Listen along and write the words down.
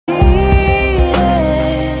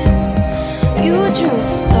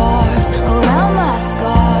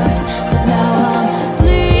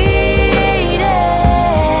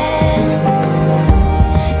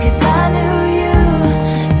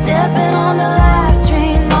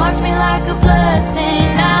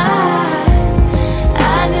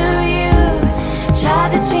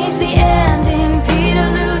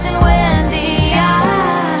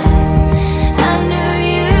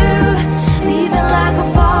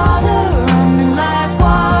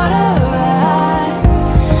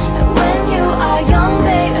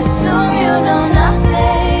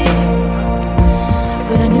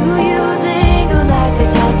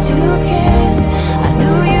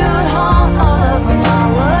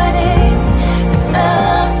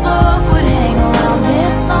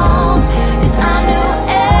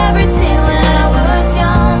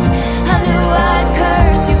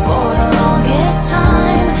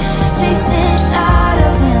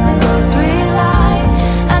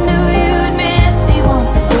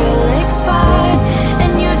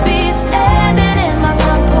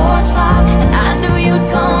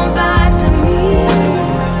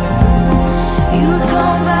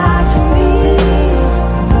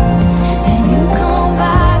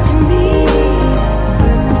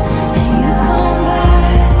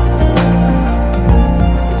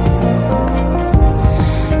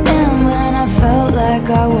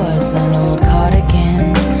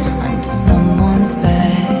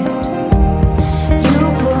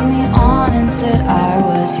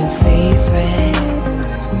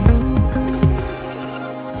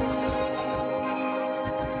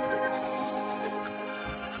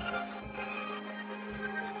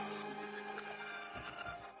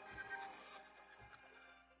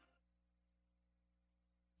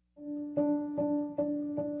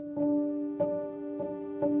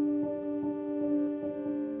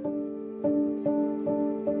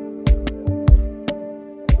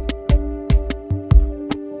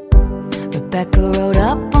Rebecca rode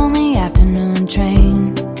up on the afternoon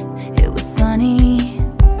train. It was sunny.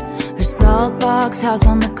 Her salt box house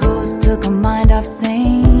on the coast took her mind off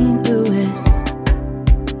St. Louis.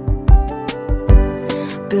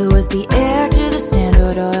 Bill was the heir to the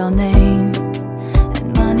Standard Oil name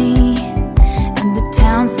and money, and the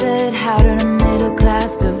town said, how did a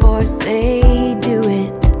middle-class divorcee do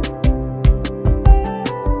it?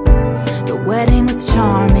 The wedding was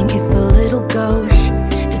charming, if a little gauche.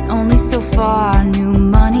 There's only so far new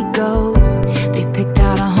money goes. They picked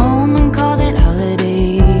out a home and called it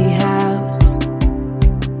Holiday House.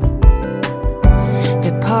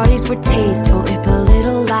 Their parties were tasteful, if a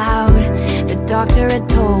little loud. The doctor had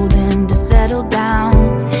told him to settle down.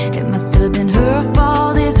 It must have been her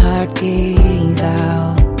fault his heart gave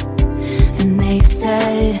out. And they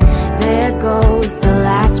said, there goes the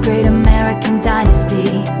last great American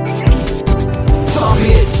dynasty. Top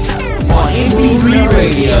hits on MP3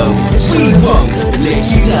 Radio. We won't let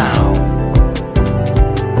you down.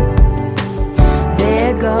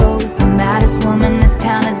 There goes the maddest woman this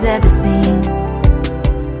town has ever seen.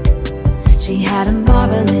 She had a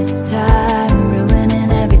marvelous time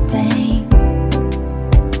ruining everything.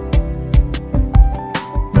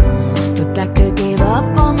 Rebecca gave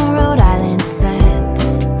up on the Rhode Island set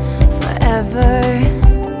forever.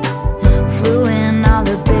 Flew in all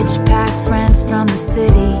her bitch pack friends from the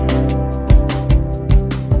city.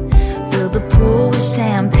 Filled the pool with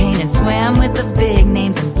champagne and swam with the big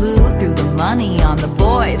names and blew through the money on the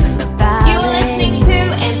boys in the valley. You're listening to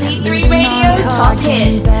MP3 Radio Top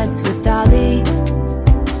Hits. Beds with Dolly.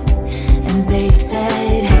 And they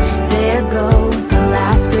said, there goes the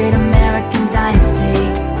last great American dynasty.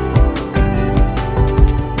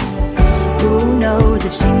 Who knows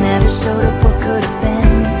if she never showed up, what could have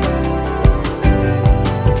been?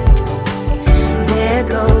 There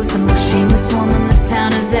goes the most shameless woman this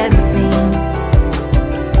town has ever seen.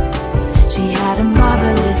 She had a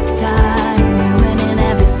marvelous time ruining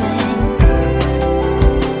everything.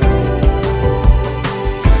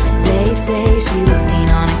 They say she was seen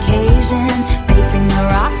on occasion pacing the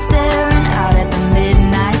rock, staring out at the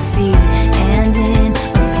midnight sea. And in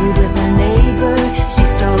a feud with her neighbor, she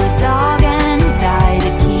stole his dog and dyed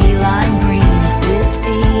a key lime green.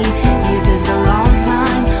 50 years is a long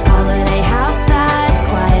time. Holiday house side,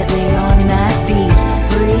 quietly on that beach,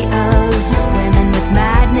 free of women with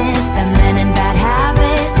madness, the men in bad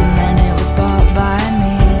habits, and then it was bought by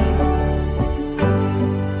me.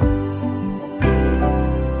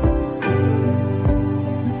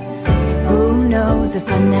 Who knows if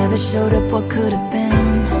I never showed up, what could have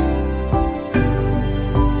been?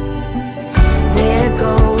 There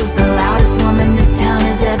goes the loudest woman this town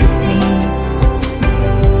has ever seen.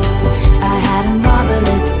 I had a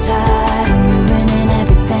marvelous time ruining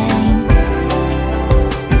everything.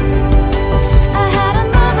 I had a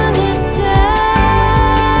marvelous time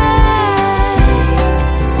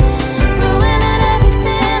ruining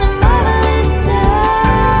everything. A marvelous time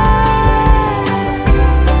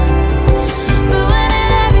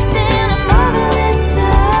ruining everything. A marvelous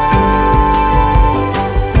time.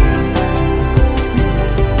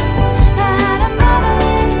 I had a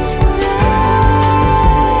marvelous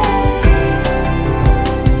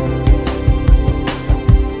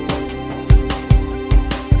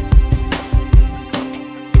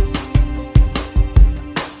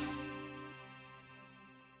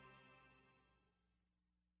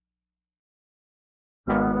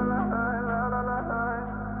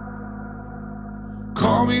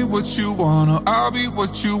Call me what you wanna, I'll be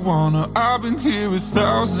what you wanna. I've been here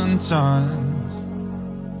 1,000 times.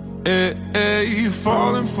 Hey, hey, you're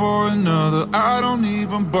falling for another, I don't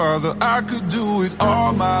even bother. I could do it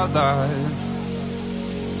all my life.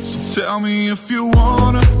 So tell me if you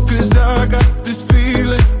wanna, cause I got this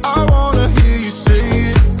feeling. I wanna hear you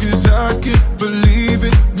say it, cause I can't believe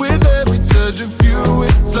it. With every touch of you,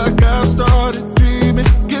 it's like I've started dreaming.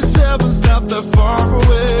 Guess heaven's not that far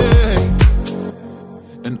away.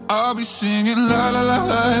 And I'll be singing la la la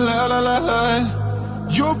la la la la la.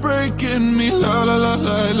 You're breaking me la la la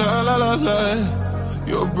la la la la la.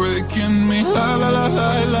 You're breaking me la la la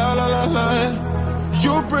la la la la la.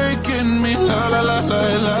 You're breaking me la la la la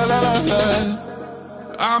la la la la.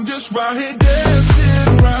 I'm just right here dancing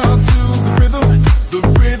around to the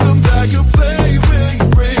rhythm that you play when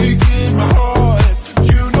you're breaking my heart.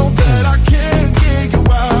 You know that I can't get you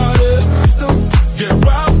out of the system. Yeah,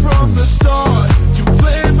 right from the start.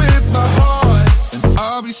 My heart, and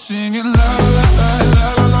I'll be singing la la la la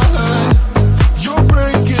la la la. You're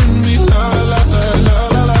breaking me la la la la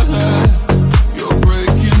la la la. You're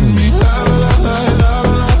breaking me la la la la la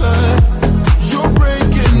la la. You're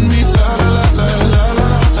breaking me la la la la la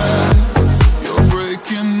la la.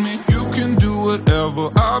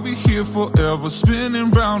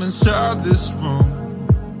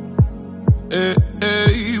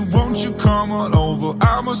 won't you come on over?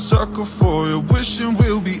 I'm a sucker for you, wishing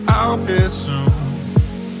we'll be out here soon.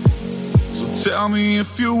 So tell me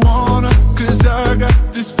if you wanna, cause I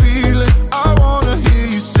got this feeling. I wanna hear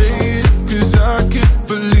you say it, cause I can't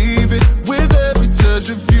believe it. With every touch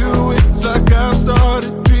of you, it's like I've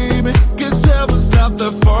started dreaming. Guess heaven's not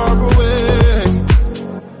that far away.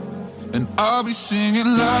 And I'll be singing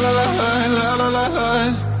la la la la la la la la.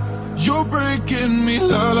 You're breaking me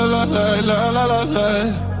la la la la la la la la.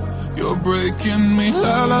 You're breaking me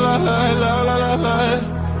la la la la la la la la.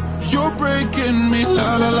 You're breaking me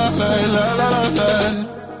la la la la la la la la.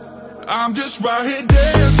 I'm just right here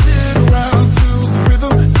dancing around to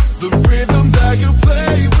the rhythm that you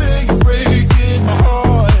play when you're breaking my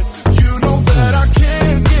heart. You know that I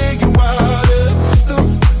can't get you out of the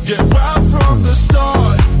system. Yeah, right from the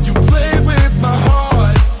start, you play with my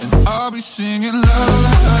heart, and I'll be singing la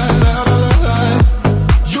la la la la la la.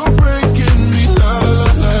 You're breaking me la la la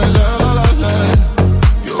la la la la la.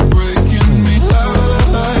 You're breaking me la la la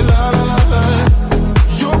la la la la la.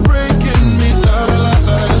 You're breaking me la la la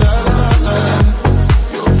la la la la la.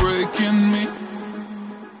 You're breaking me.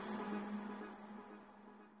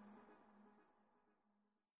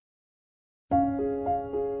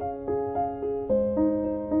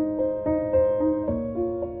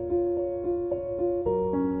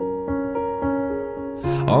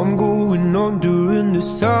 I'm going on during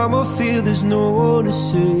this time. I feel there's no one to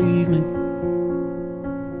save me.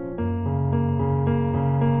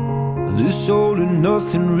 This all and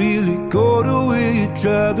nothing really got away, you're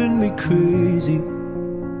driving me crazy.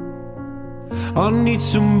 I need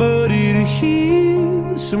somebody to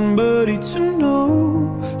hear, somebody to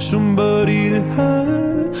know, somebody to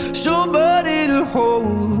have, somebody to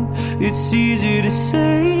hold. It's easy to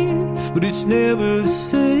say, but it's never the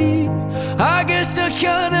same. I guess I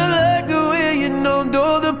kinda like the way you numbed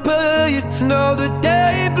all the pain. Now the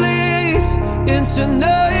day bleeds into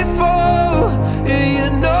nightfall, and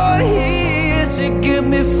you're not here to get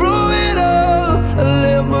me through it all. I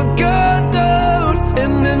let my guard down,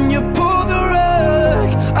 and then you pulled the rug.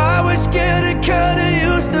 I was getting kinda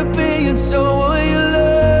used to being someone you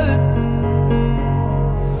loved.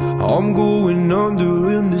 I'm going under,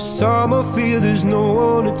 and this time I feel there's no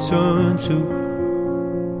one to turn to.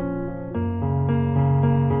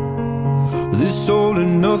 This all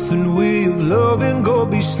and nothing way of loving,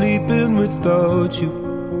 gonna be sleeping without you.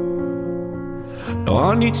 Now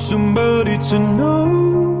I need somebody to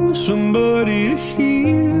know, somebody to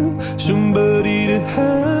hear, somebody to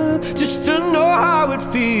have, just to know how it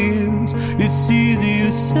feels. It's easy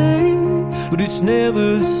to say, but it's never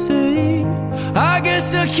the same. I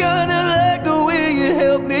guess I kinda like the way you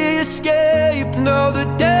help me escape. Now the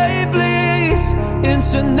day bleeds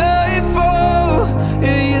into nightfall,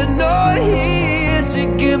 and you're not here to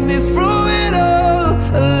get me through it all.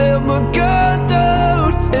 I let my guard down,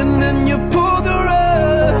 and then you pulled the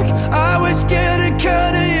rug. I was getting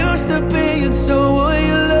kinda used to being someone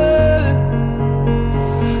you loved,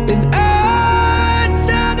 and I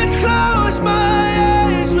tend to close my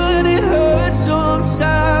eyes when it hurts.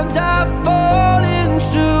 Sometimes I fall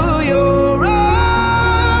into your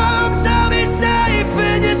arms. I'll be safe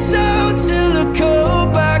in your soul till I come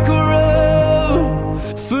back around.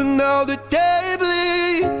 For now the day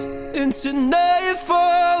bleeds into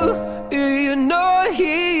nightfall, and you're not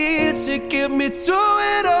here to get me through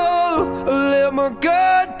it all. I let my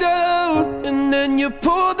guard down, and then you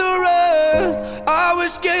pulled the rug. I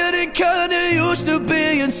was getting kinda used to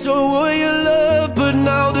being someone you love, but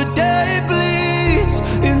now the day bleeds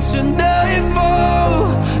into nightfall,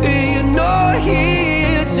 and you're not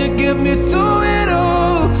here to get me through it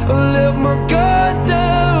all. I let my guard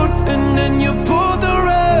down, and then you pulled the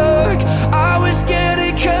rug. I was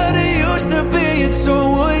getting kinda used to being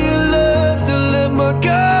someone you loved. I let my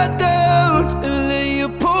guard down, and then you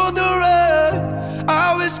pulled the rug. I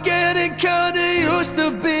was getting kinda used to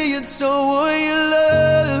being someone you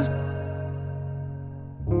loved.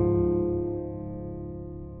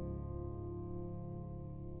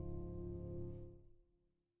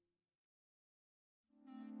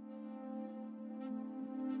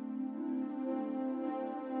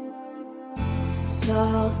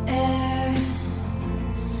 Salt air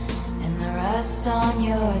and the rust on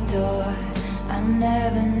your door. I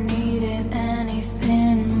never needed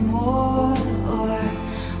anything more, or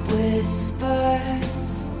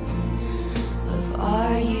whispers of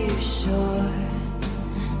are you sure?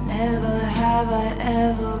 Never have I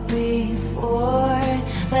ever before,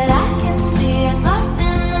 but I can see it's lost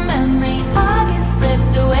in the memory. I get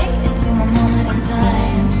slipped away into a moment in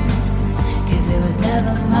time, 'cause it was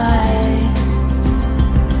never mine.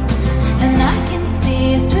 And I can see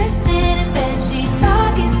us twisted in bedsheets, all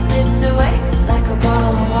get slipped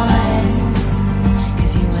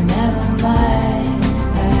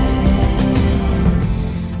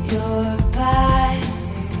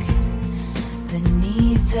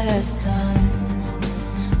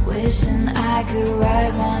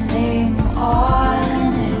write my name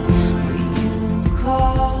on it. Will you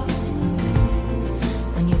call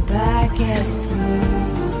when you're back at school?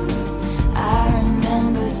 I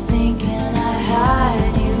remember thinking I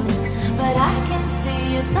had you, but I can see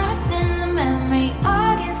it's lost in the memory.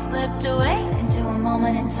 August slipped away into a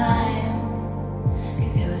moment in time,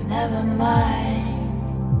 'cause it was never mine.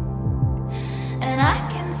 And I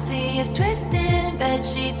can see us twisted in bed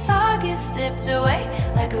sheets. August sipped away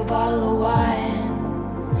like a bottle of wine,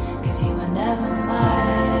 'cause you were never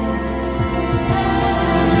mine.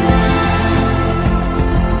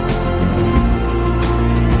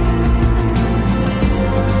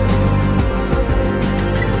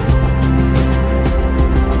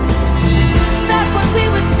 Back when we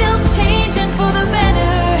were still changing for the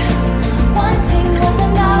better, wanting was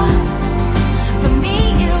enough. For me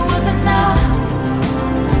it was enough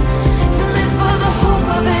to live for the hope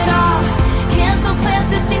of it all. Cancel plans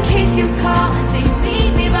just in case you call and say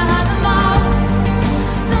meet me behind the mall.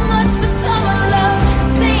 So much for summer love and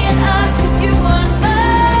saying us, 'cause you weren't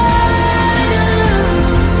mine to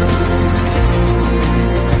lose.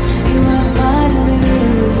 You weren't mine to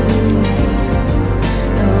lose.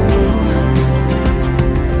 No.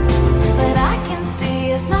 But I can see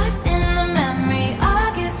us lost in the memory.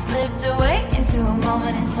 August slipped away into a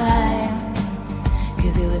moment in time,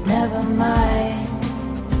 'cause it was never mine.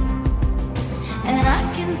 And I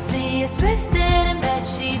can see us twisted in bed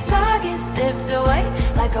sheets. August sipped away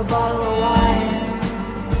like a bottle of wine,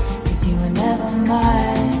 'cause you were never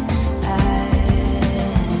mine.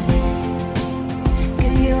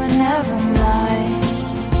 'Cause you were never mine.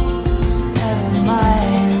 Never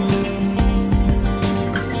mine.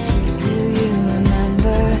 But do you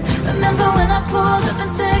remember? Remember when I pulled up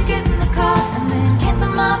and said get in the car, and then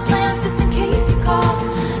canceled my plans just in case you called?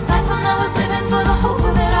 Like when I was living for the hope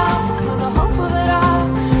of it all, for the hope of it all.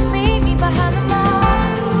 Meet me behind the mall.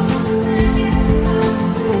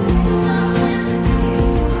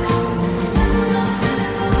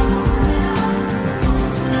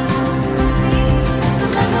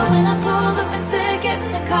 Remember when I pulled up and said get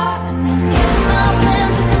in the car, and then canceled my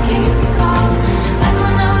plans just in case you called? Like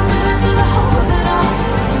when I was living for the hope of it all,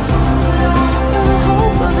 for the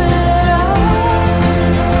hope of it all,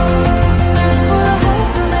 for the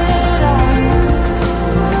hope of it all.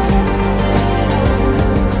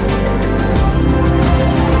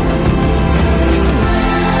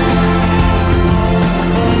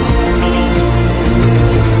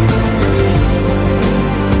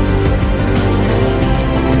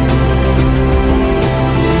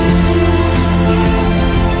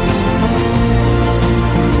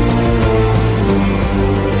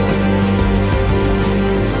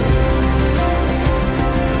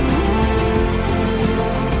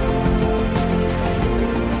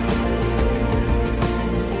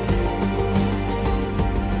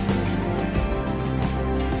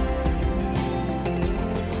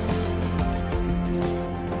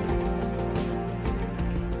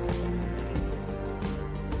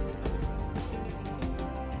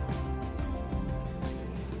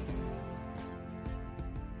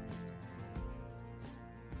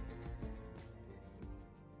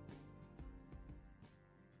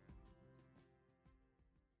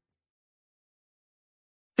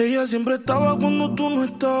 Ella siempre estaba cuando tú no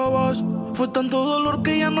estabas. Fue tanto dolor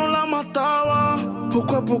que ya no la mataba.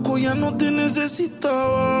 Poco a poco ya no te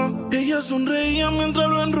necesitaba. Ella sonreía mientras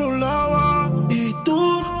lo enrolaba. Y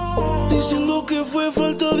tú, diciendo que fue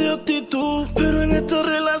falta de actitud. Pero en esta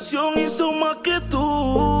relación hizo más que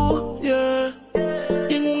tú, yeah.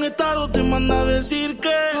 Y en un estado te manda a decir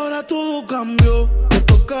que ahora todo cambió, te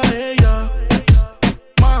toca a ella.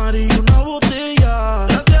 Mari, una botella.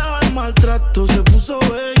 Gracias al maltrato se puso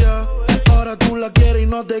bella. Ahora tú la quieres y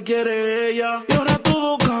no te quiere ella. Y ahora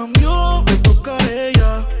todo cambió, te toca a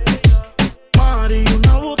ella. Mari,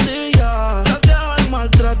 una botella. Gracias al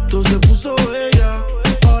maltrato se puso bella.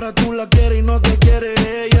 Ahora tú la quieres y no te quiere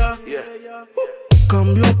ella.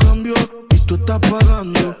 Cambió, cambió y tú estás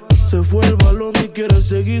pagando. Se fue el balón y quiere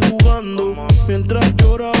seguir jugando. Mientras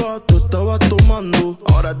lloraba, tú estabas tomando.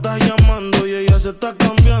 Ahora estás llamando y ella se está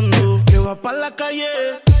cambiando. Que va pa' la calle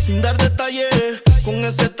sin dar detalles. Con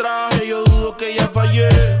ese traje yo dudo que ella fallé.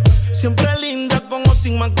 Siempre linda con o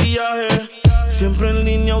sin maquillaje. Siempre en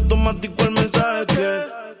línea automático el mensaje que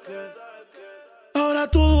ahora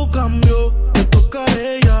todo cambió, te toca a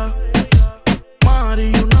ella.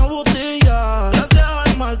 Mari, una botella. Gracias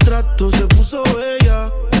al maltrato se puso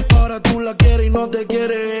bella. Ahora tú la quieres y no te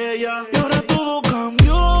quiere ella. Y ahora todo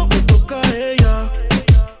cambió, te toca a ella.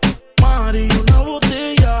 Mari, una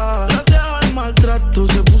botella. Gracias al maltrato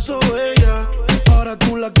se puso bella. Ahora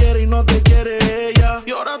tú la quieres y no te quiere ella.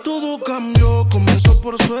 Y ahora todo cambió, comenzó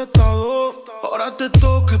por su estado. Ahora te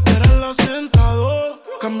toca esperarla sentado.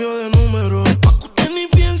 Cambio de número, pa' que usted ni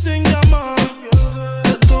piense en llamar.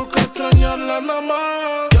 Te toca extrañarla nada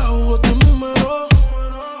más. Ya jugó tu número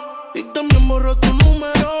y también borró tu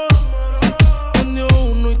número. Prendió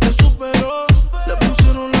uno y te superó. Le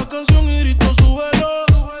pusieron la canción y gritó súbelo.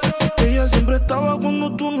 Ella siempre estaba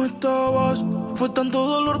cuando tú no estabas. Fue tanto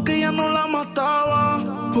dolor que ya no la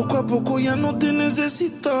mataba. Poco a poco ya no te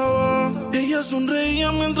necesitaba. Ella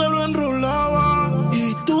sonreía mientras lo enrolaba.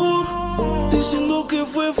 Y tú, diciendo que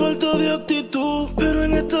fue falta de actitud. Pero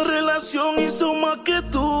en esta relación hizo más que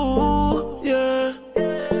tú, yeah.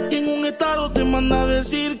 Y en un estado te manda a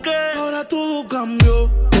decir que ahora todo cambió.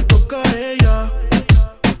 Te toca a ella,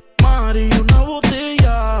 Mari, una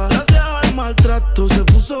botella. Gracias al maltrato se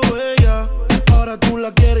puso bella. Ahora tú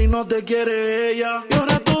la quieres y no te quiere ella. Y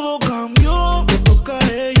ahora todo cambió, te toca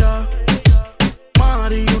a ella,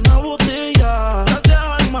 Mari, una botella. Gracias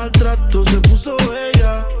al maltrato se puso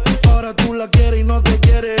bella. Ahora tú la quieres y no te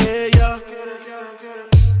quiere ella.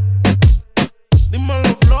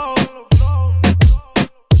 Dímelo flow,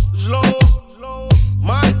 slow,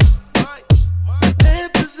 Mike.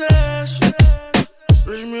 Este es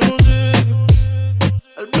Rich Music,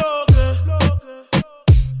 el bloque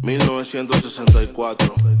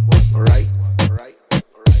 1964. Alright.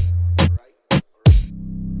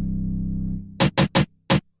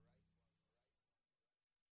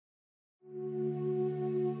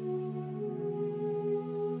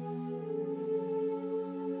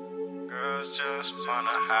 Girls just wanna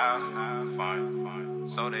have fun,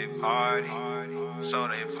 so they party.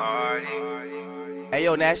 Hey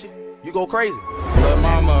yo, Nash, you go crazy. But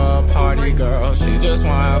mama a party girl, she just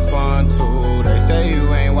wanna have fun too. They say you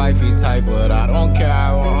ain't wifey type, but I don't care,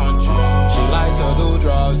 I want you. She like to do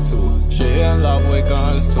drugs too, she in love with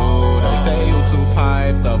guns too. They say you too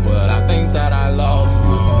piped up, but I think that I love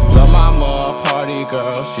you. So mama a party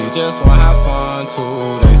girl, she just wanna have fun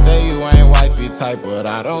too. They say you ain't wifey type, but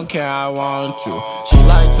I don't care, I want you. She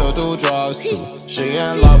like to do drugs too, she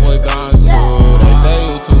in love with guns too. They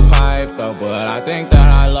say you too piped up, but I think that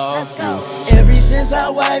I love you. Ever since I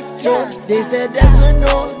wifed her, they said that's a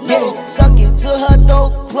no. Suck it till her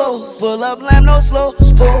throat close. Pull up lamb, no slow.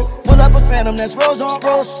 Pull up a phantom that's rose on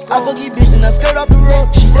rose. I forget bitch and I skirt off the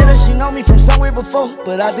road. She said that she know me from somewhere before,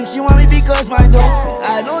 but I think she want me because my dope.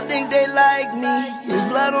 I don't think they like me. There's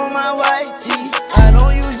blood on my white tee. I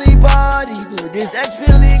don't usually party, but this ex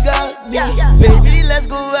really got me. Baby, let's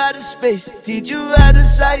go out of space, teach you how to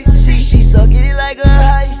sightsee. She suck it like a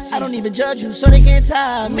high C. I don't even judge you, so they can't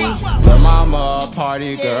tie me. So mama a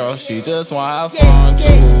party girl, she just wanna have fun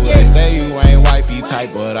too. They say you ain't wifey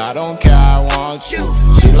type, but I don't care, I want you.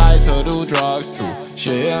 She like to do drugs too,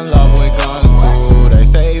 she in love with guns too. They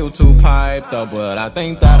say you too piped up, but I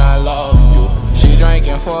think that I love you. She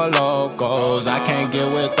drinking for locals, I can't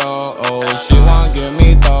get with those. She won't give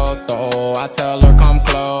me though. I tell her come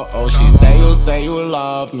close. She say you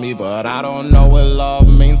love me, but I don't know what love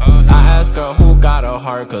means. I ask her who got a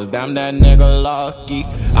heart, cause damn that nigga lucky.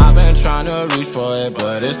 I've been trying to reach for it,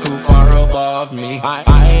 but it's too far above me. I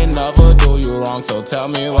ain't never do you wrong, so tell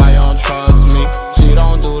me why you don't trust me. She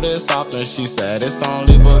don't do this often, she said it's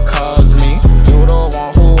only because me. You the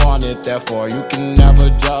one who want it, therefore you can never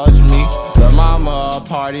judge me. The mama a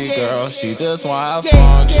party girl, she just wanna have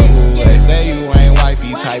fun too. They say you ain't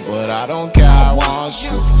wifey type, but I don't care, I want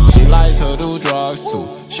you. She like to do drugs too,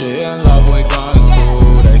 she in love with guns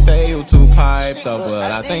too. They say you too piped up,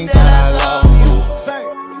 but I think that I love you.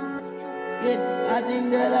 Yeah, I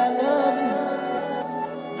think that I love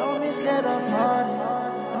you. Don't be scared of party.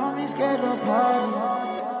 Don't be scared of party.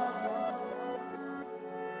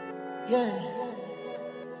 Yeah.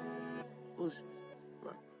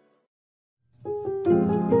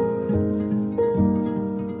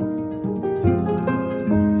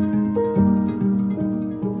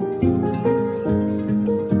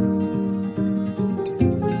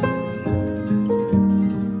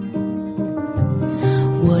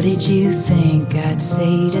 What did you think I'd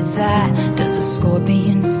say to that? Does a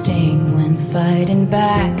scorpion sting when fighting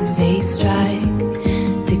back? They strike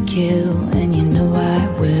to kill, and you know I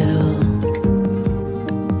will.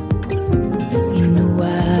 You know I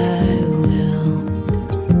will.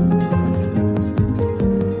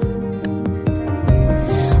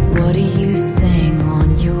 What do you sing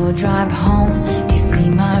on your drive home? Do you see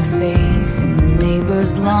my face in the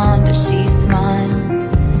neighbor's lawn? Does she smile?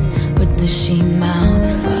 Or does she mouth,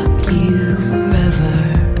 fuck you forever?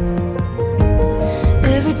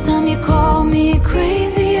 Every time you call me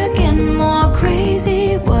crazy, you're getting more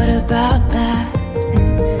crazy. What about that?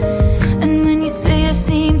 And when you say I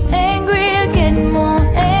seem angry, you're getting more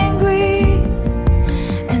angry.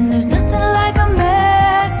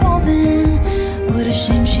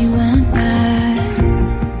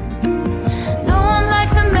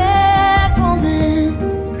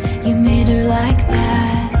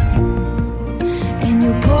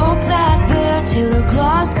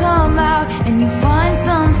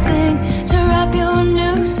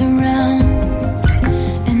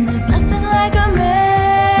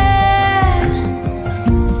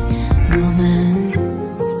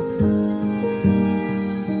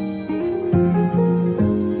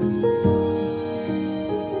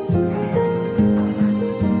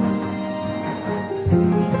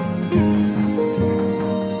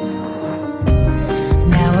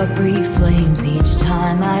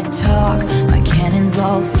 talk, my cannons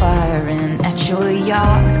all firing at your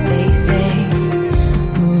yacht. They say,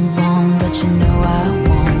 move on, but you know I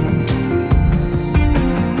won't.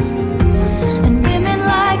 And women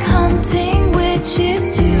like hunting witches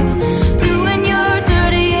too, doing your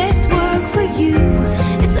dirtiest work for you.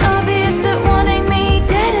 It's obvious that wanting me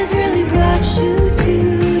dead has really brought you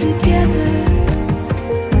two together.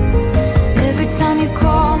 Every time you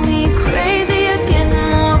call me crazy, you're getting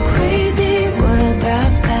more crazy. What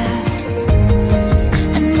about that?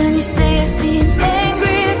 And when you say I seem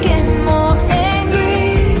angry, you're getting more angry.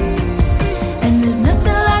 And there's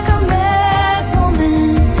nothing like a mad woman.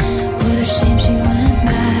 What a shame she went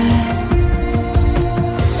mad.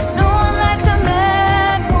 No one likes a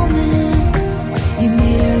mad woman. You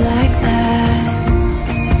made her like that.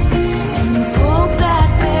 And you poke that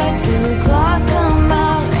bear till the claws come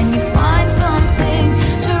out, and you find something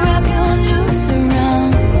to wrap your noose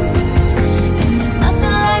around. And there's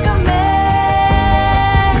nothing like a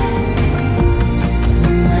mad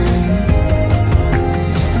woman.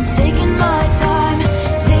 I'm taking my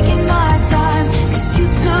time, 'cause you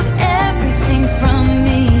took everything from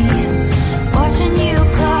me. Watching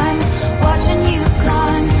you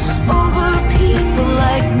climb over people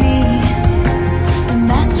like me. The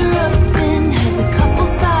master of spin has a couple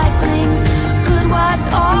side flings. Good wives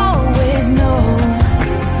always know.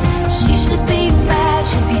 She should be mad,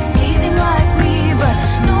 should be scathing like me, but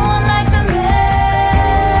no one likes a mad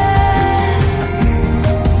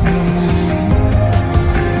woman.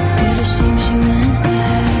 What a shame she went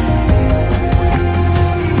mad.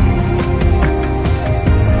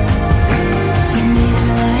 You made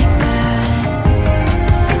her like that.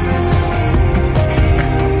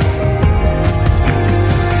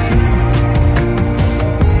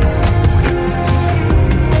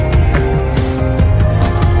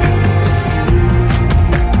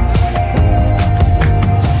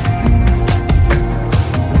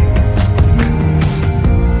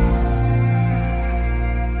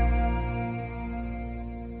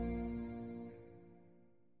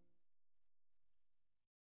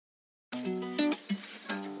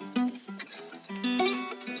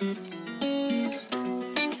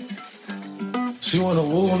 She wanna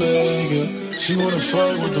woo nigga, she wanna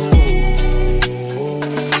fight with the wolves.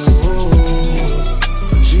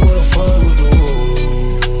 She wanna fight with the wolves.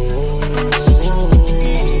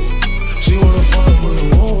 She wanna fight with the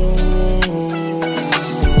wolves.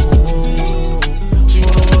 She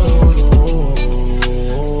wanna fight with the wolves.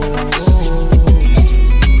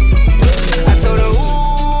 I told her,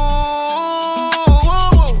 ooh,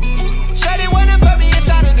 shawty wanna fuck me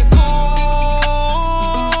inside of the cool.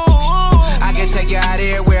 I can take you out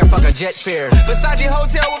everywhere, fuck a jet fare. Versace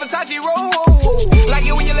hotel with Versace roll. Like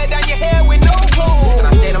it when you let down your hair with no clothes. And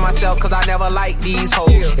I stay to myself cause I never like these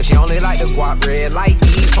hoes. If she only like the guap red like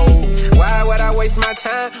these hoes, why would I waste my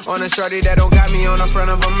time on a shorty that don't got me on the front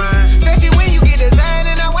of her mind? Especially when you get designed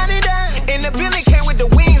and I want it down. And the Billy came with the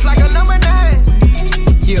wings like a number 9.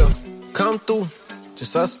 Yeah, come through,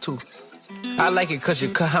 just us two. I like it cause you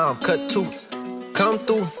cut how I'm cut too. Come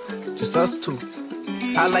through, just us two.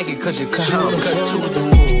 I like it cause you cut how I'm cut too.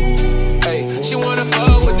 Hey, she wanna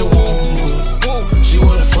fuck with the woo. She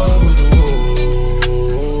wanna fuck with the wolves.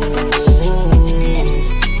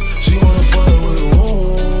 She wanna fuck with the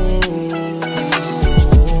wolves.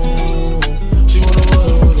 She wanna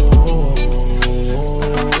fuck with the wolves.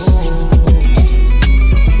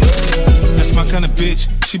 That's my kind of bitch.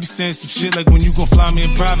 She be saying some shit like when you gon' fly me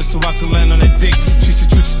in private so I can land on that dick. She said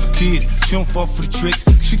tricks for kids, she don't fall for the tricks.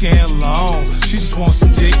 She can handle her own, she just wants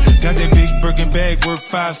some dick. Got that big Birkin bag worth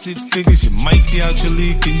 5-6 figures. You might be out your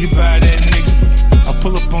league, can you buy that nigga? I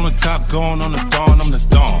pull up on the top, going on the dawn, I'm the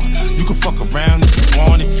dawn. You can fuck around if you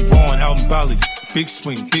want, out in Bali. Big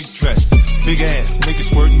swing, big dress, big ass, make it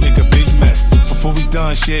squirt, make a big mess. Before we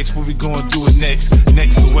done, she asked what we gonna do it next.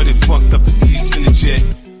 So what it fucked up the seats in the jet.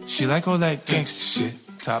 She like all that gangsta shit.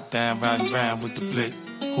 Top down, riding round with the blick.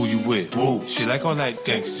 Who you with? Whoa. She like all that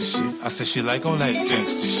gangsta shit. I said she like all that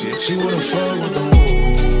gangsta shit. She wanna fuck with the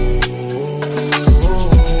wolves.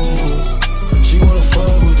 She wanna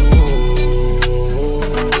fuck with the wolves.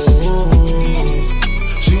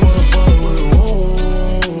 She wanna fuck with the wolves.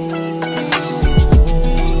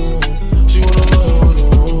 She wanna fuck with the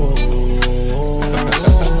wolves.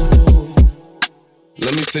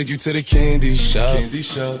 Let me take you to the candy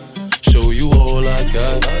shop. Show you all I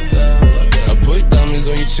got. I put diamonds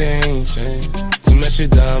on your chain to match your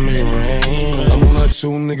diamond ring. I'm on that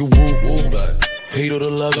too, nigga, woo. Hate or the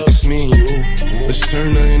love, it's me and you. Let's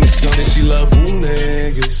turn her into something. She love who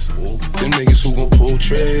niggas. Them niggas who gon' pull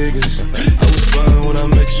triggers. I was fine when I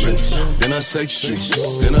met you. Then I sex you.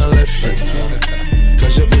 Then I left you.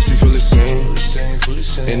 cause your pussy full of same.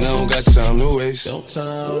 And I don't got time to waste.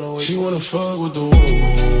 She wanna fuck with the wolves.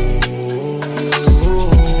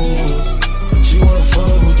 She wanna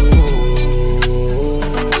fuck with the wolves.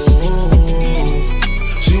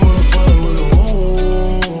 She wanna fuck with the wolves.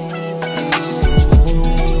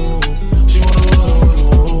 She wanna fuck with the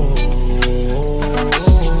wolves.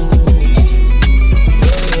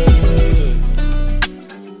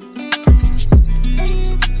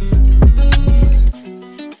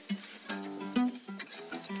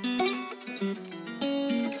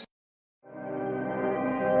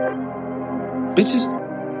 Bitches,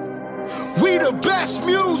 we the best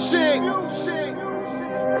music.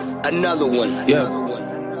 Another one. Yeah.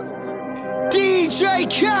 DJ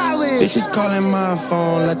Khaled. Bitches calling my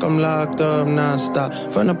phone like I'm locked up non-stop.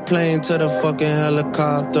 From the plane to the fucking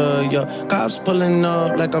helicopter, yeah. Cops pulling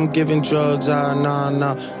up like I'm giving drugs,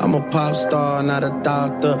 nah. I'm a pop star, not a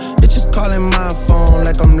doctor. Bitches calling my phone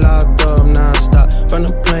like I'm locked up non-stop. From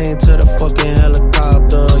the plane to the fucking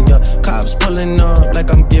helicopter, yeah. Cops pulling up like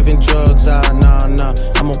I'm giving drugs, nah.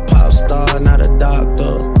 I'm a pop star, not a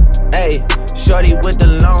doctor. Ayy, shorty with the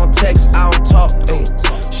long text, I don't talk. Ay.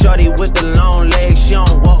 Shorty with the long legs, she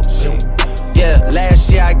don't walk. Yeah,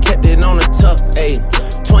 last year I kept it on the tuck. Ayy,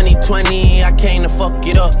 2020 I came to fuck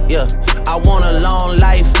it up. Yeah, I want a long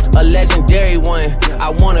life, a legendary one.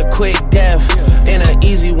 I want a quick death and an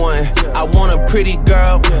easy one. I want a pretty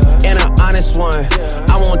girl and an honest one.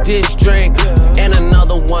 I want this drink and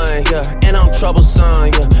another one. Yeah, and I'm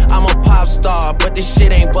troublesome. Yeah, I'm a pop star, but this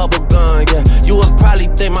shit ain't bubblegum. Yeah, you would probably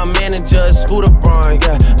think my manager is Scooter Braun.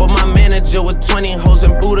 Yeah, but my manager with 20 hoes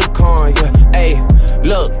and Budokan. Yeah, ayy,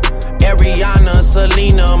 look. Ariana,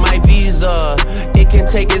 Selena, my visa. It can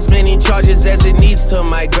take as many charges as it needs to,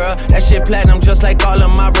 my girl. That shit platinum just like all of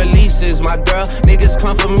my releases, my girl. Niggas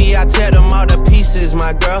come for me, I tear them all to pieces,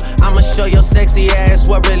 my girl. I'ma show your sexy ass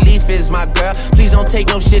what relief is, my girl. Please don't take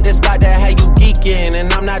no shit that's about to have you geeking.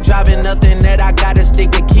 And I'm not driving nothing that I gotta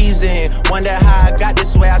stick the keys in. Wonder how I got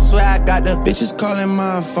this way, I swear I got the bitches calling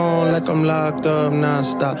my phone like I'm locked up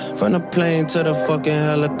non-stop. From the plane to the fucking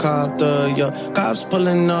helicopter, yeah. Cops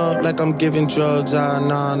pulling up like I'm giving drugs,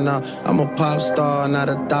 nah. I'm a pop star, not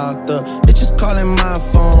a doctor. Bitches calling my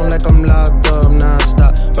phone like I'm locked up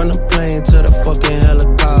non-stop. From the plane to the fucking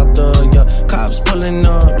helicopter, yeah. Cops pulling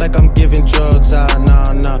up like I'm giving drugs,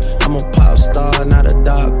 nah. I'm a pop star, not a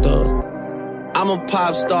doctor. I'm a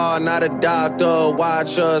pop star, not a doctor.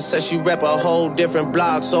 Watch her, said she rep a whole different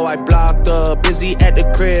block, so I blocked her. Busy at the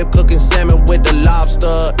crib, cooking salmon with the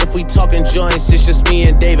lobster. If we talking joints, it's just me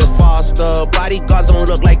and David Foster. Bodyguards don't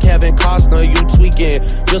look like Kevin Costner, you tweaking.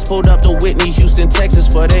 Just pulled up to Whitney, Houston, Texas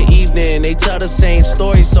for the evening. They tell the same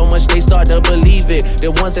story so much they start to believe it.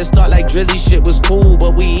 The ones that start like Drizzy shit was cool,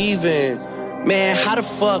 but we even. Man, how the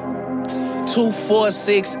fuck? 2, 4,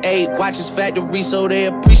 6, 8 watches factory so they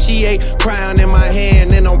appreciate. Crown in my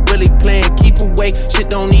hand and I'm really playing keep away. Shit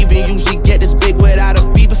don't even usually get this big without a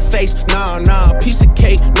Bieber face. Nah, piece of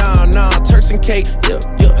cake. Nah, Turks and cake. Yeah,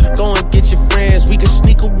 go and get your friends, we can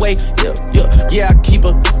sneak away. Yeah, I keep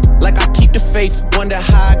her like I keep the faith. Wonder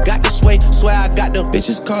how I got this way, swear I got the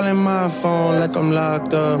bitches calling my phone like I'm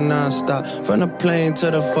locked up non-stop. From the plane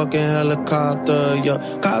to the fucking helicopter, yeah.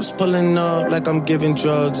 Cops pulling up like I'm giving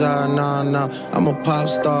drugs, nah. I'm a pop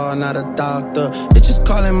star, not a doctor. Bitches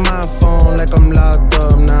calling my phone like I'm locked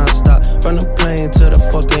up non-stop. From the plane to the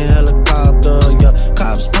fucking helicopter, yeah.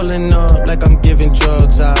 Cops pulling up like I'm giving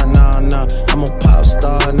drugs, nah. I'm a pop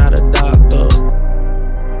star, not a doctor.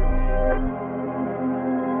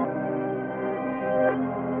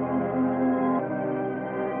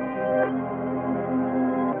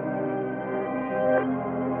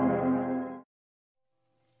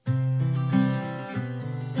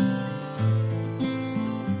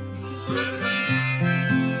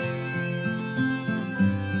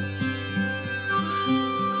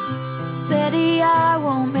 I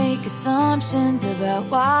won't make assumptions about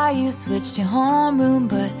why you switched your homeroom,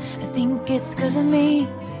 but I think it's 'cause of me.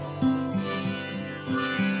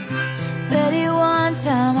 Betty, one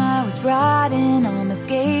time I was riding on my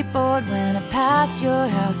skateboard when I passed your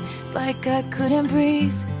house. It's like I couldn't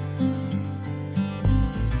breathe.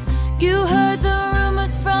 You heard the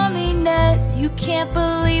rumors from Inez. You can't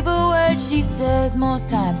believe a word she says most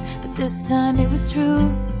times, but this time it was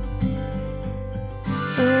true.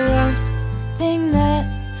 The worst thing that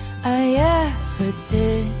I ever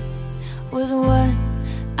did was what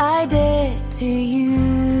I did to you.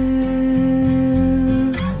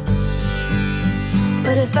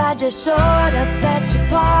 But if I I just showed up at your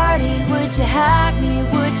party, would you have me,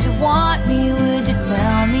 would you want me, would you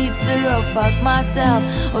tell me to go fuck myself,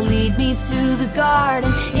 or lead me to the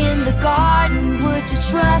garden? In the garden, would you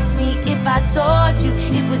trust me if I told you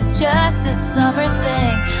it was just a summer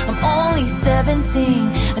thing? I'm only 17,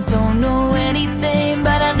 I don't know anything,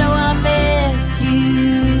 but I know I miss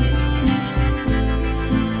you.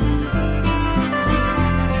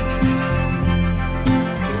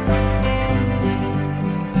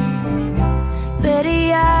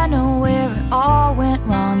 Betty, I know where it all went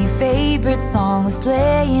wrong. Your favorite song was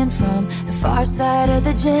playing from the far side of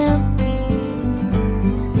the gym.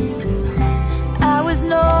 I was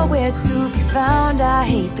nowhere to be found. I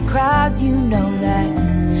hate the crowds, you know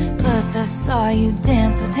that. Plus I saw you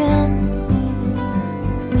dance with him.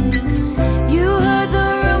 You heard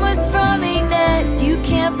the rumors from Ignace. You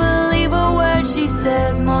can't believe a word she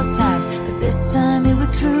says most times, but this time it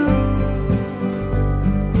was true.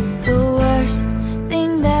 The worst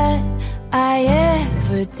thing that I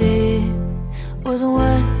ever did was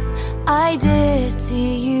what I did to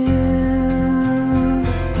you.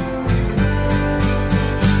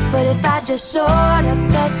 But if I just showed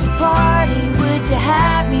up at your party, would you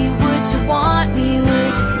have me, would you want me,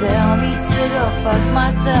 would you tell me to go fuck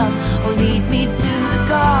myself, or lead me to the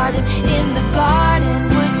garden? In the garden,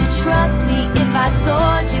 would you trust me if I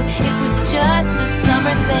told you it was just a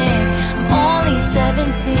summer thing? I'm only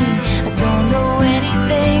 17, I don't know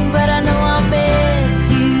anything, but I know I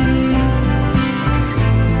miss you.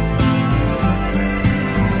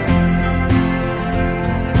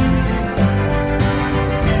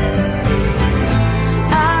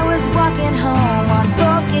 Walking home on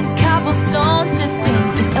broken cobblestones, just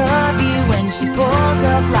thinking of you when she pulled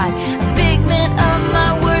up like a figment of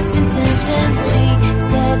my worst intentions. She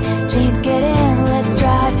said, James, get in, let's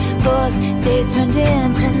drive. Those days turned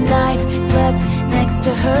into nights, slept next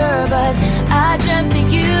to her, but I dreamt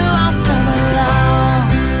of you all summer long.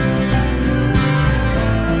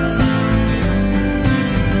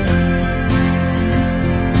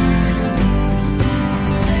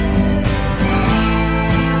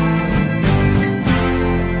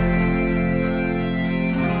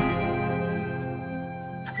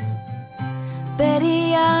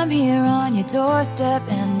 Betty, I'm here on your doorstep,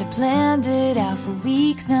 and I planned it out for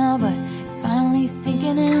weeks now, but it's finally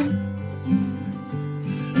sinking in.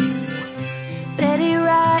 Betty,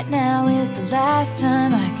 right now is the last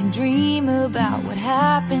time I can dream about what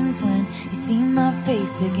happens when you see my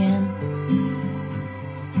face again.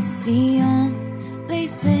 The only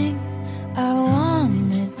thing I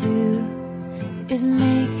wanna do is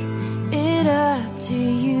make it up to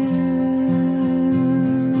you.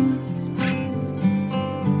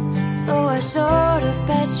 So I showed up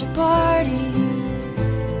at your party.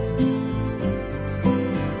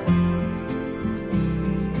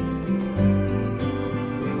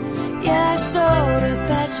 Yeah, I showed up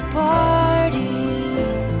at your party.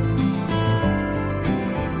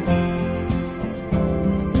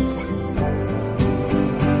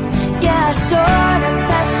 Yeah, I showed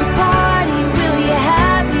up at your party. Will you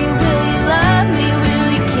have me? Will you love me? Will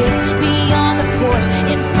you kiss me on the porch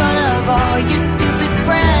in front of all your stupid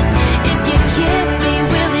friends? Kiss me,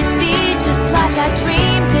 will it be just like I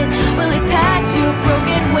dreamed it? Will it patch your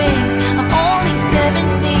broken wings? I'm only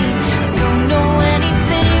 17, I don't know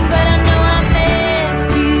anything, but I know I miss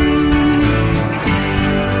you.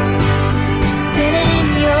 Standing in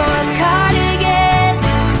your cardigan,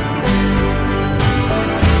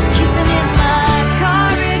 kissing in my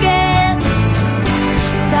car again.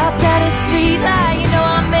 Stopped at a street light, you know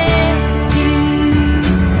I miss you.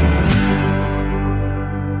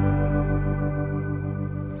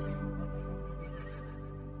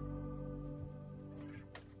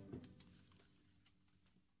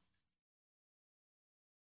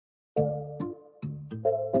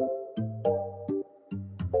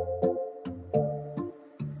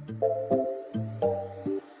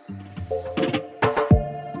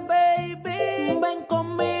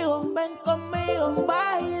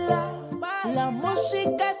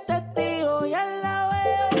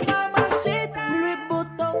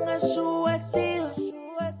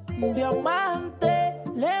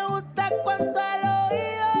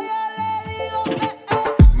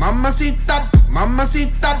 Mamacita,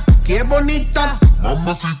 mamacita, qué bonita.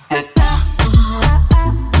 Mamacita.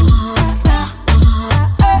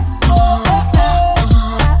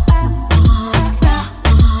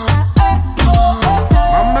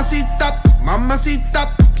 Mamacita, mamacita,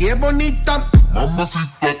 qué bonita.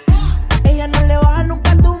 Mamacita. Ella no le baja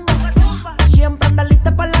nunca tumba, siempre anda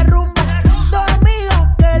lista para la rumba. Dos amigas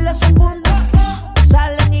que la secundan,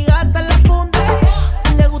 salen y gastan la funda.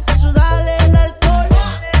 Le gusta sudarle el alcohol,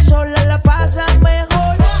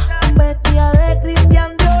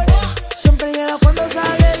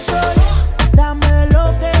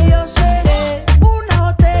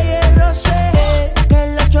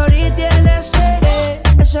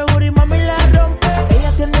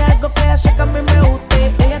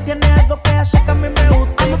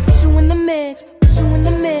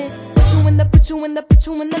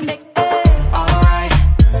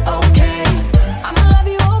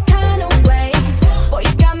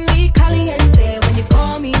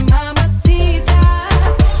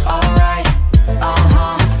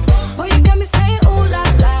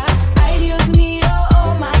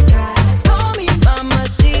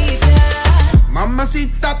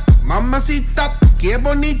 Mamacita, qué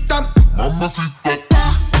bonita. Mamacita.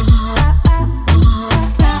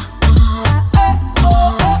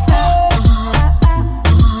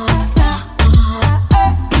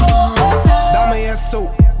 Dame eso,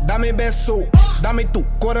 dame beso, dame tu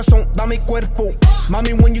corazón, dame cuerpo.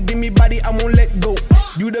 Mommy, when you give me body, I won't let go.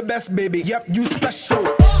 You the best, baby, yep, you special.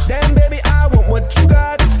 Damn, baby, I want what you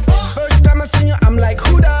got. First time I seen you, I'm like,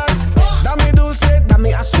 who that? Dame dulce,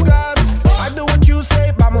 dame azúcar. I do what you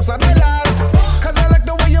say, vamos a bailar. Cause I like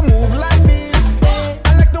the way you move like this.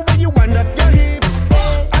 I like the way you wind up your hips.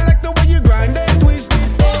 I like the way you grind and twist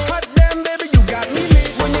it. Hot damn, baby, you got me lit.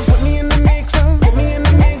 When you put me in the mix, put me in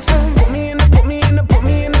the mix, put me in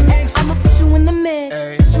the mix. I'ma put you in the mix,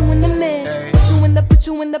 put you in the mix,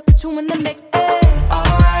 put you in the mix.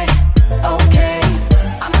 Alright, okay.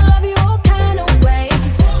 I'ma love you all kind of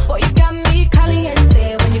ways. Boy, you got me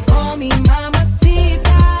caliente when you call me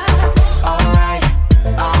mamacita. Alright,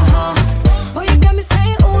 boy, you got me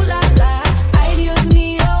saying ooh la la. Ay, Dios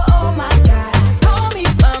mío, oh my God. Call me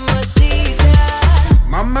mamacita.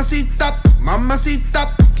 Mamacita,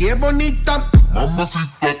 mamacita, qué bonita.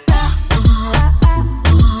 Mamacita.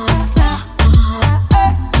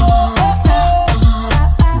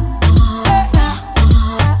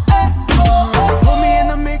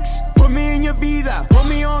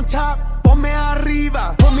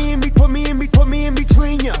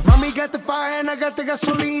 Got the fire and I got the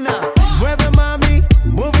gasolina. Mueve mami,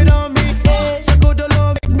 move it on me.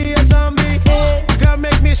 Sacudolo, make me a zombie. Girl,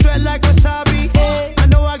 make me sweat like wasabi. I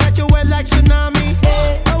know I got you wet like tsunami.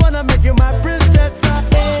 I wanna make you my princess.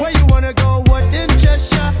 Where you wanna go, what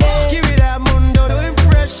interests ya? Give me that mundo to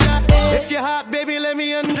impress ya. If you're hot, baby, let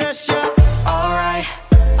me undress ya. Alright,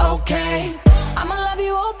 okay. I'ma love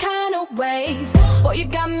you all kind of ways. Boy, you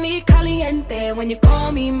got me caliente when you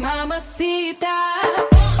call me mamacita.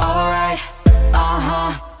 Alright,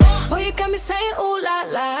 boy, you got me saying ooh la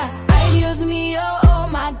la. Ay, Dios mío, oh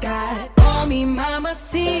my God. Call me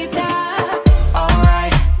mamacita.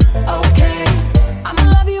 Alright, okay. I'ma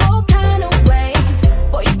love you all kind of ways.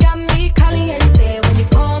 Boy, you got me caliente when you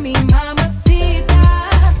call me mamacita.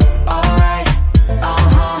 Alright,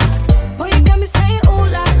 boy, you got me saying ooh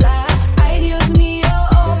la la. Ay, Dios mío,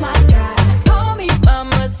 oh my God. Call me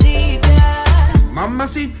mamacita.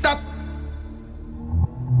 Mamacita.